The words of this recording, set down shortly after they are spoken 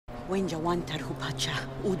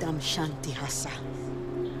Udam Shanti Hasa.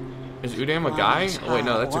 Is Udam a guy? Oh wait,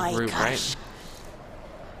 no, that's a group, right?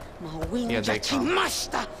 Yeah, they come.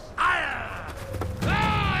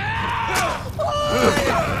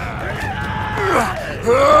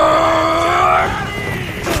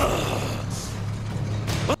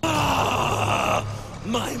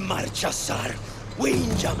 My marchasar,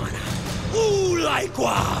 Winjamana,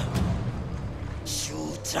 Ulaikwa,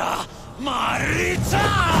 Shutra Marita.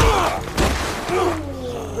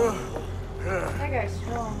 That guy's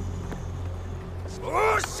strong.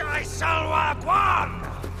 Usai Salwa Kwan.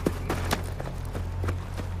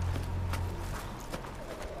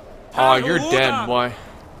 Oh, you're dead, boy.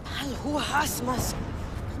 Alhuasmas.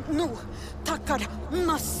 No, Takar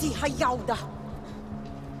Masi Hayauda.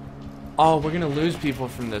 Oh, we're gonna lose people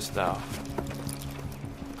from this, though.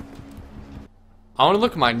 I want to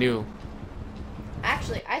look at my new.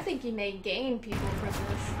 Actually, I think you may gain people from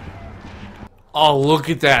this. Oh, look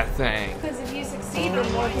at that thing. Because if you succeed,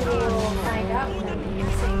 then more people will find out and that'd be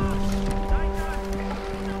insane.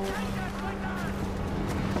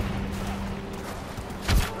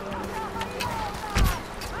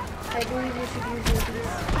 I believe you should use your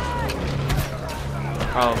beast.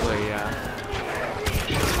 Probably, yeah.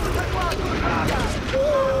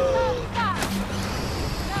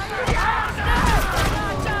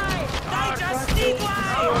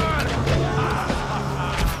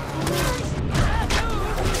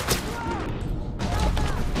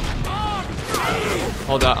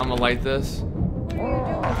 Hold up, I'm gonna light this.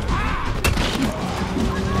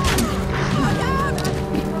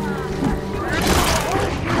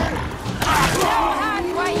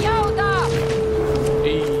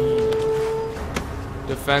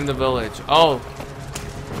 Defend the village. Oh.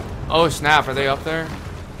 Oh snap, are they up there?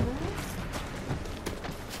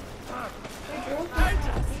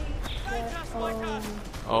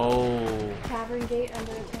 Oh. Cavern gate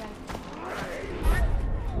under attack.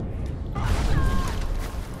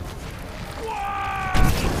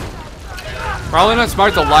 Probably not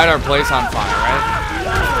smart to light our place on fire, right?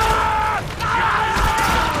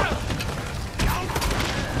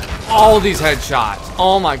 All these headshots.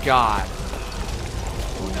 Oh my god.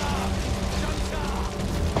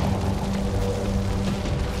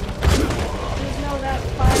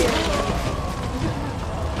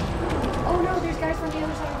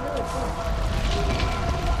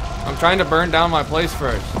 I'm trying to burn down my place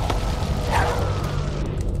first.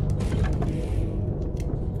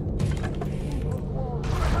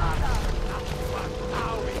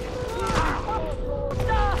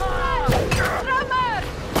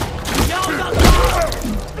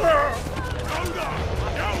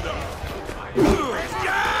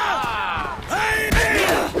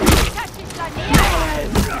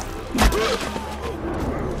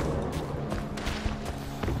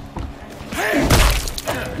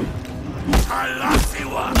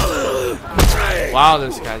 Wow,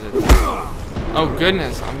 this guy's a... Oh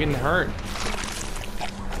goodness, I'm getting hurt.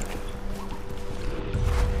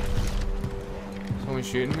 Someone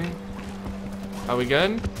shooting me? Are we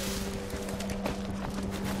good?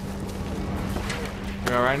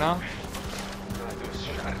 We alright now?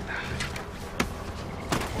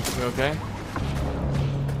 We okay?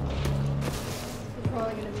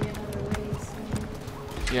 Probably gonna be another race.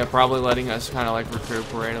 Yeah, probably letting us kind of like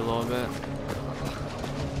recuperate a little bit.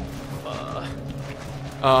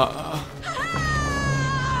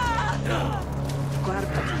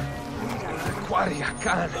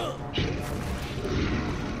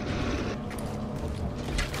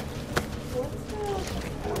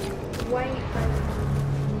 White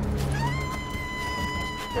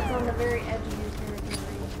that's on the very edge of your territory.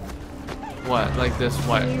 What? Like this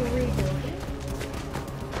what? Can you rebuild it?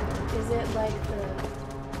 Is it like the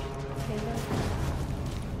kingdom?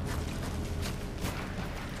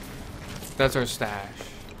 That's our stash.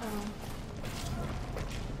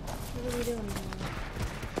 What are we doing now?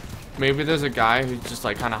 Maybe there's a guy who's just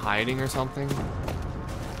like kind of hiding or something.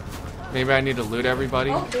 Maybe I need to loot everybody.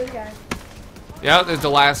 Oh, there's a guy. Yeah, there's the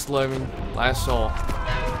last soul.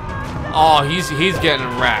 Oh, he's getting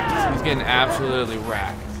wrecked. He's getting absolutely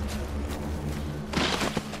wrecked.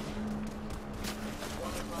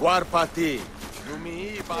 Warpati.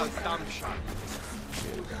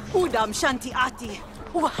 Udam Shanti Ati.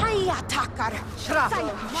 Uhaya Takar.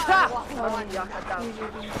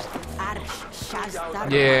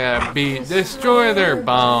 Yeah, destroy their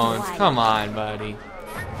bones. Come on, buddy.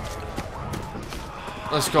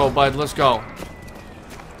 Let's go, bud. Let's go.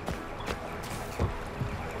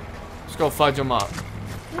 Let's go fudge them up.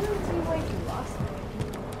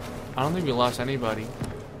 I don't think we lost anybody.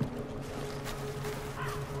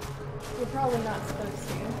 We're probably not supposed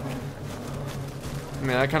to. I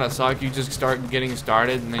mean, that kind of sucks. You just start getting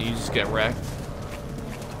started and then you just get wrecked.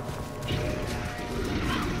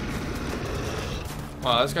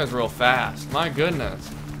 Wow, this guy's real fast. My goodness.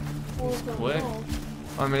 He's quick.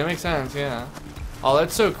 I mean, it makes sense, yeah. Oh,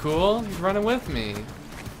 that's so cool. He's running with me.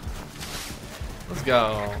 Let's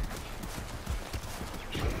go.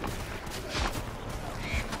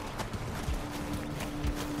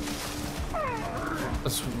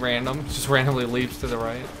 That's random. Just randomly leaps to the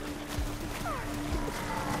right.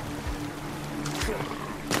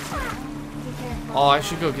 Oh, I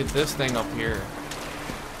should go get this thing up here.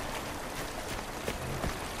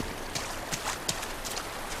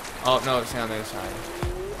 Oh, no, it's on the other side.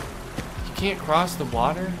 You can't cross the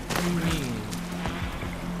water? What do you mean?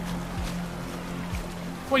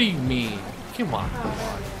 What do you mean? Come on, come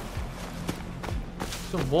on.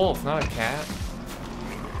 It's a wolf, not a cat.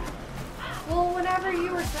 Well, whenever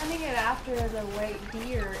you were sending it after the white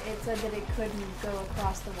deer, it said that it couldn't go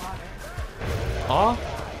across the water. Oh?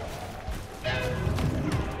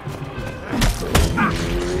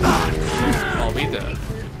 Oh, we did.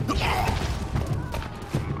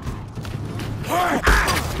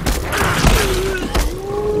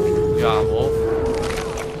 Yeah, wolf.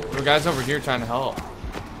 There are guys over here trying to help.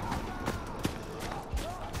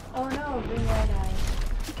 Oh no, bring that eye.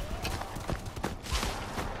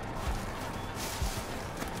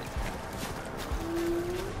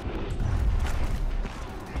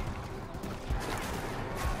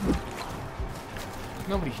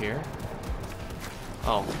 Nobody here.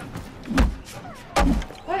 Oh.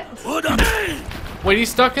 What? Udam! Wait, he's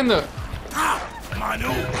stuck in the... Manu!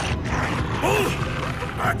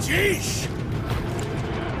 Ajish!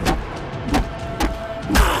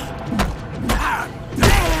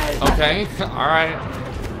 Okay, alright.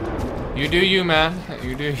 You do you, man.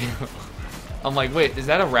 You do you. I'm like, wait, is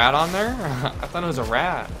that a rat on there? I thought it was a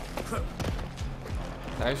rat.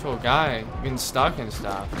 The actual guy getting stuck and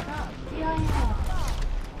stuff. Yeah.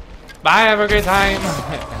 Bye, have a great time.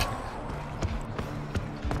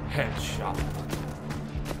 Headshot.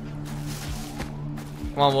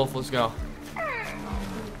 Come on, Wolf, let's go.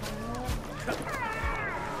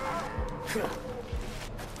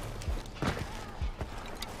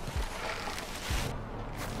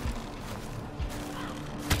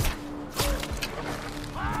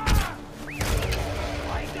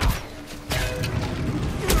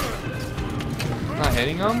 Not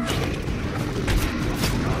hitting him?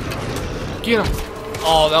 Get him!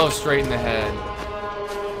 Oh, that was straight in the head.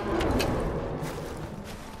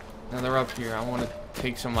 Now they're up here. I want to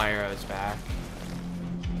take some of my arrows back.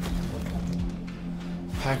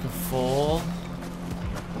 Pack of full.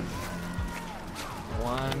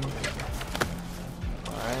 One.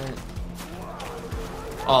 Alright.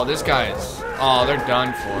 Oh, this guy's... Oh, they're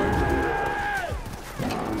done for.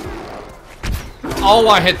 Oh,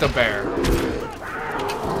 I hit the bear.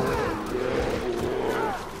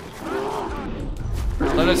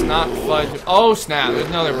 Let us not fudge. Oh, snap. There's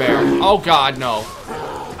another bear. Oh, God, no.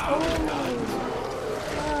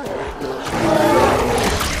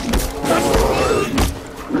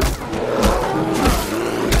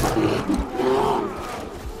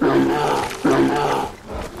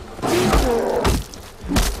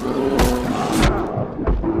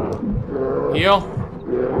 Heal.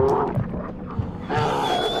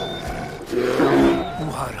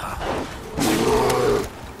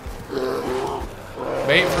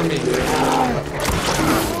 Wait for me.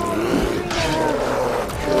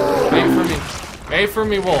 Wait for me. Wait for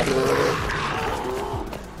me, wolf.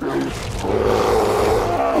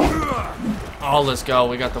 Oh, let's go.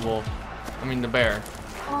 We got the wolf. I mean, the bear.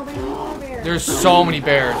 Oh, there's more bears. There's so many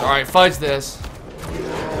bears. All right, fudge this.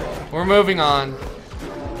 We're moving on.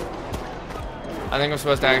 I think I'm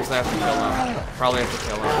supposed to actually have to kill him. Probably have to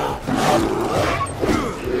kill him.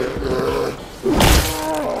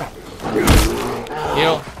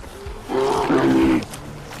 Heal.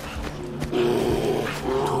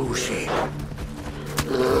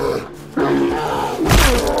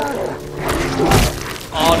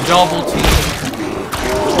 Oh, double team.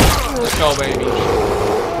 Let's go, baby.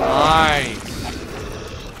 Nice.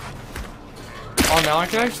 Oh, now I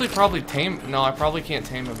can actually probably tame... No, I probably can't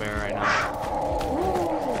tame a bear right now.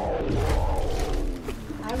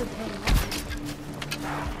 I would tame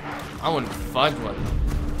that. I wouldn't fudge with them.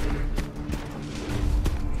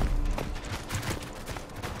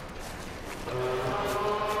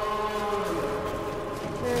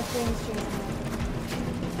 There are things chasing me.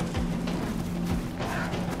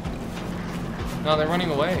 No, they're running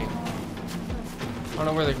away. I don't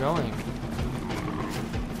know where they're going.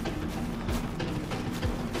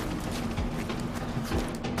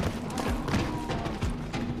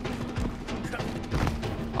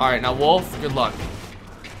 Alright, now Wolf, good luck.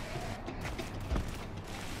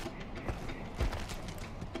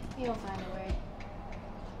 He'll find a way.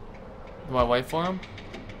 Do I wait for him?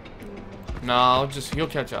 No, he'll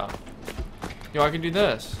catch up. Yo, I can do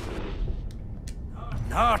this.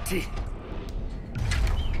 Naughty.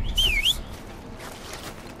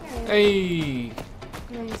 Hey!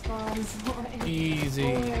 Nice bombs.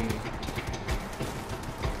 Easy.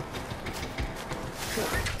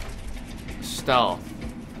 Stealth.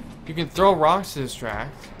 You can throw rocks to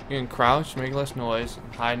distract. You can crouch, make less noise,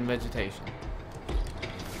 and hide in vegetation.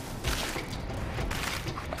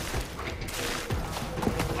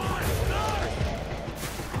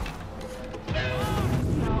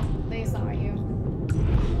 No, they saw you.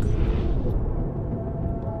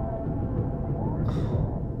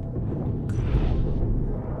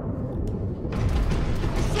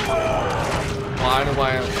 Why do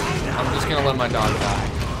I'm just gonna let my dog die.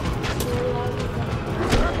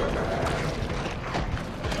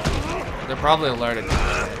 They're probably alerted.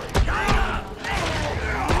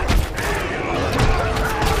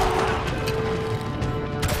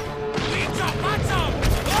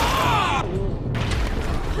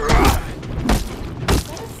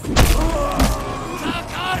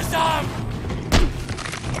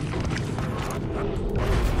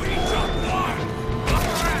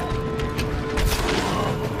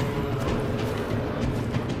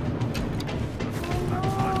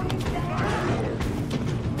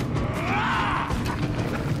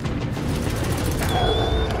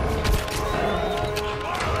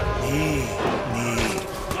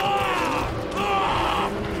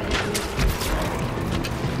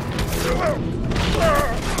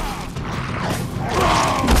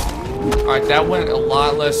 Alright, that went a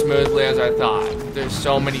lot less smoothly as I thought. There's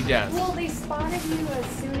so many deaths. Well, they spotted you as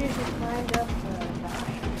soon as you climbed up the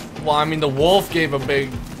vine. Well, I mean, the wolf gave a big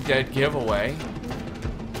dead giveaway.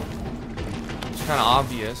 It's kind of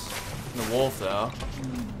obvious. The wolf, though.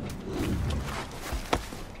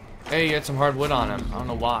 Hey, he had some hard wood on him. I don't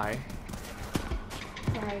know why.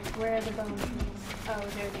 Alright, where are the bone trees? Oh,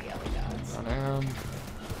 they're the yellow dots. Got him.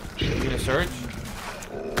 You gonna search?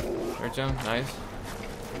 Search him. Nice.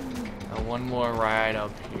 Now one more right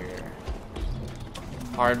up here.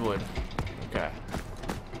 Hardwood. Okay.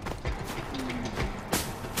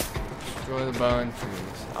 Destroy the bone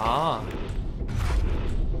trees. Ah.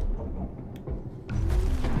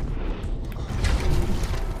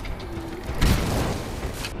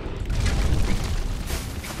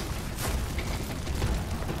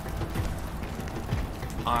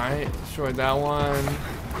 Alright, destroyed that one.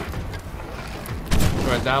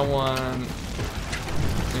 Destroyed that one.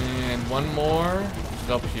 And one more, which is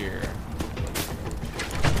up here.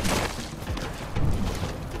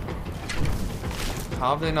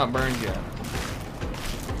 How have they not burned yet?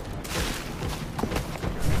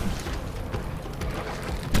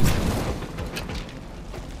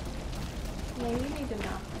 Yeah, you need to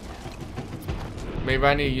knock them out. Maybe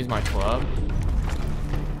I need to use my club.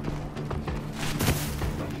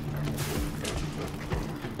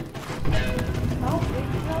 Oh, they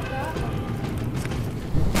killed that one.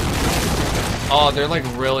 Oh, they're like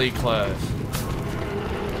really close.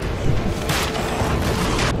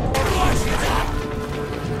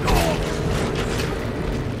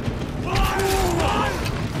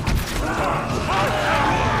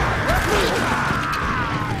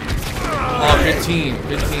 Oh, good team,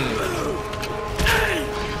 good team.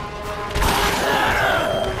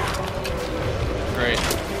 Great.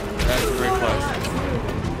 That's a great question.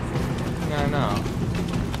 Yeah, I know.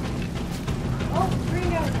 Oh, green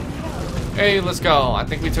go. Hey, let's go. I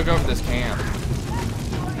think we took over this camp.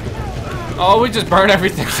 Oh, we just burned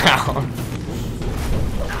everything down.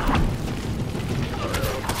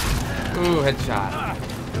 Ooh, headshot.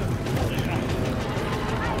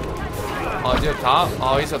 Oh, is he up top?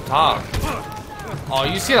 Oh, he's up top. Oh,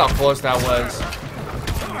 you see how close that was?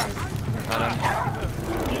 Got him.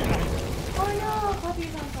 Oh no,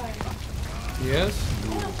 puppy's on fire. He is?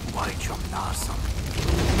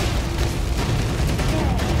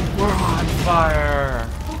 We're on fire.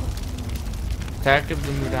 Attack of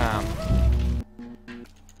the Udam.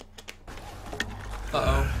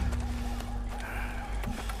 Uh-oh.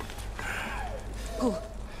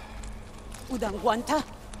 Udam guanta?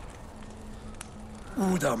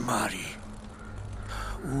 Udam Mari.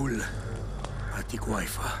 Ul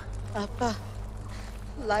Atiguaifa. Apa?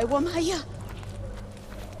 Laiwa Maya?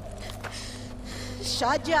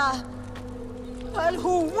 Shaja?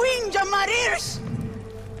 Alhu Winja Marirs?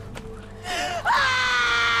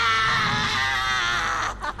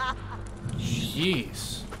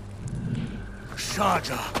 Jeez.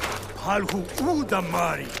 Shaja. Halhu Udam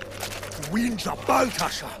Mari. Winja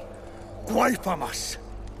Baltasha. Guayfamas.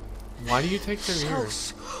 Why do you take their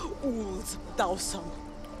ears? Shaus Uls Dausam.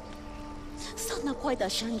 Sana Quaida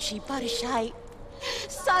Shanshi Parishai.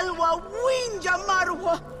 Salwa Winja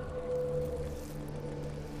Marwa.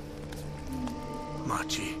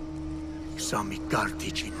 Machi. Sami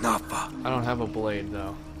Gartici Nafa. I don't have a blade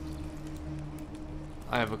though.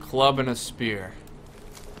 I have a club and a spear.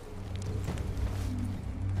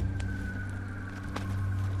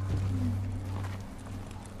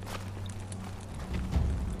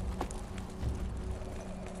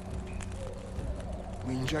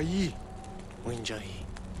 Winjai. Winjai.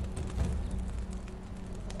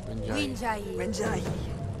 Winjai.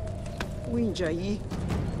 Winjai.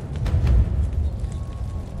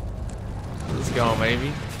 Let's go,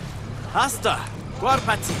 baby. Hasta!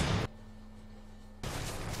 Guarpati!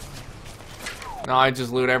 Now I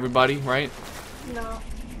just loot everybody, right? No.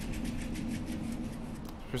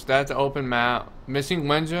 For stats to open map. Missing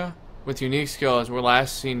Wenja with unique skills were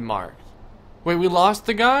last seen marked. Wait, we lost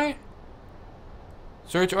the guy?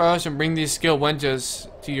 Search oils and bring these skilled Wenjas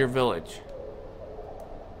to your village.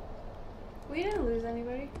 We didn't lose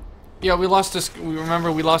anybody. Yeah, we lost this. We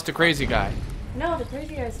remember we lost the crazy guy. No, the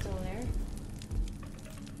crazy guy's still there.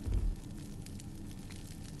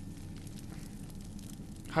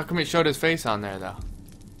 How come it showed his face on there though?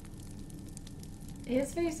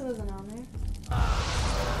 His face wasn't on there.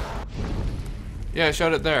 Yeah, it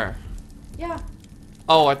showed it there. Yeah.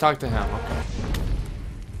 Oh, I talked to him. Okay.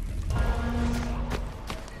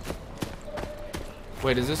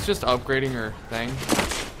 Wait, is this just upgrading her thing?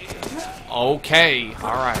 Okay,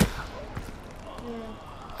 alright.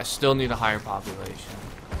 Yeah. I still need a higher population.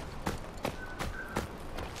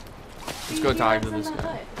 Let's go talk to this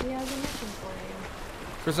guy. He has a mission for you.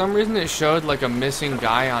 For some reason it showed like a missing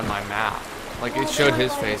guy on my map. Like Well, it showed there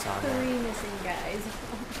his were, like, face on there. 3 missing guys.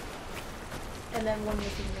 And then 1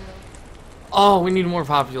 missing girl. Oh, we need more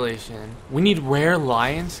population. We need rare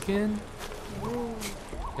lion skin? Ooh.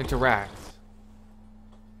 Interact.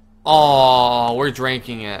 Oh, we're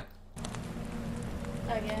drinking it.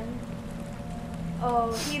 Again.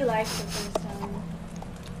 Oh, he liked it this time.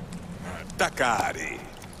 Takari,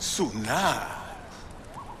 Suna,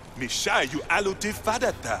 Mishayu Aluti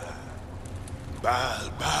Fadata,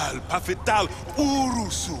 Bal Pafital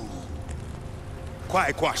Urusu,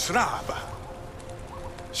 Kwai Kwashraba,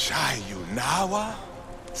 Shayu Nawa,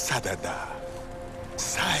 Sadada,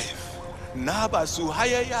 Saif, Naba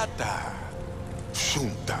Suhayayata,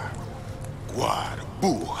 Shunta, Gwar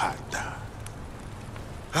Buhata.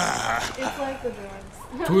 It's like the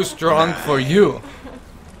drugs. Too strong for you.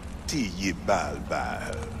 Tiyi Bal.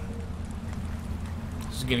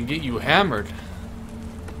 This is gonna get you hammered.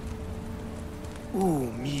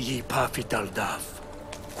 Miyi Pafital Daf.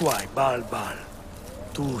 Quai Balbal.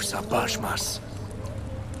 Tu Sabashmas.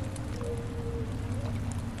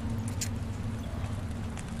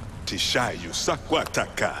 Tishayu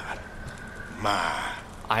Sakwatakar. Ma.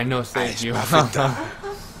 I know save you. Pafita.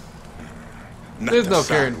 There's no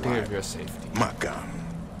guarantee of your safety. Makam.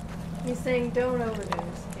 He's saying don't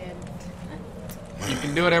overdose, kid. You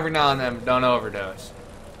can do it every now and then, but don't overdose.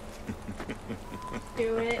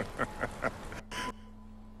 Do it.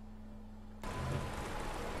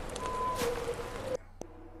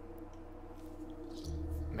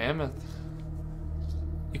 Mammoth.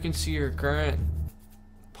 You can see your current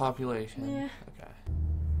population. Yeah. Okay.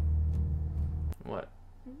 What?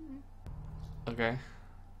 Okay.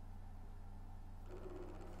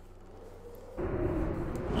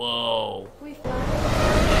 Whoa. We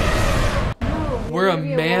fly. No, We're a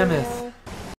maybe mammoth.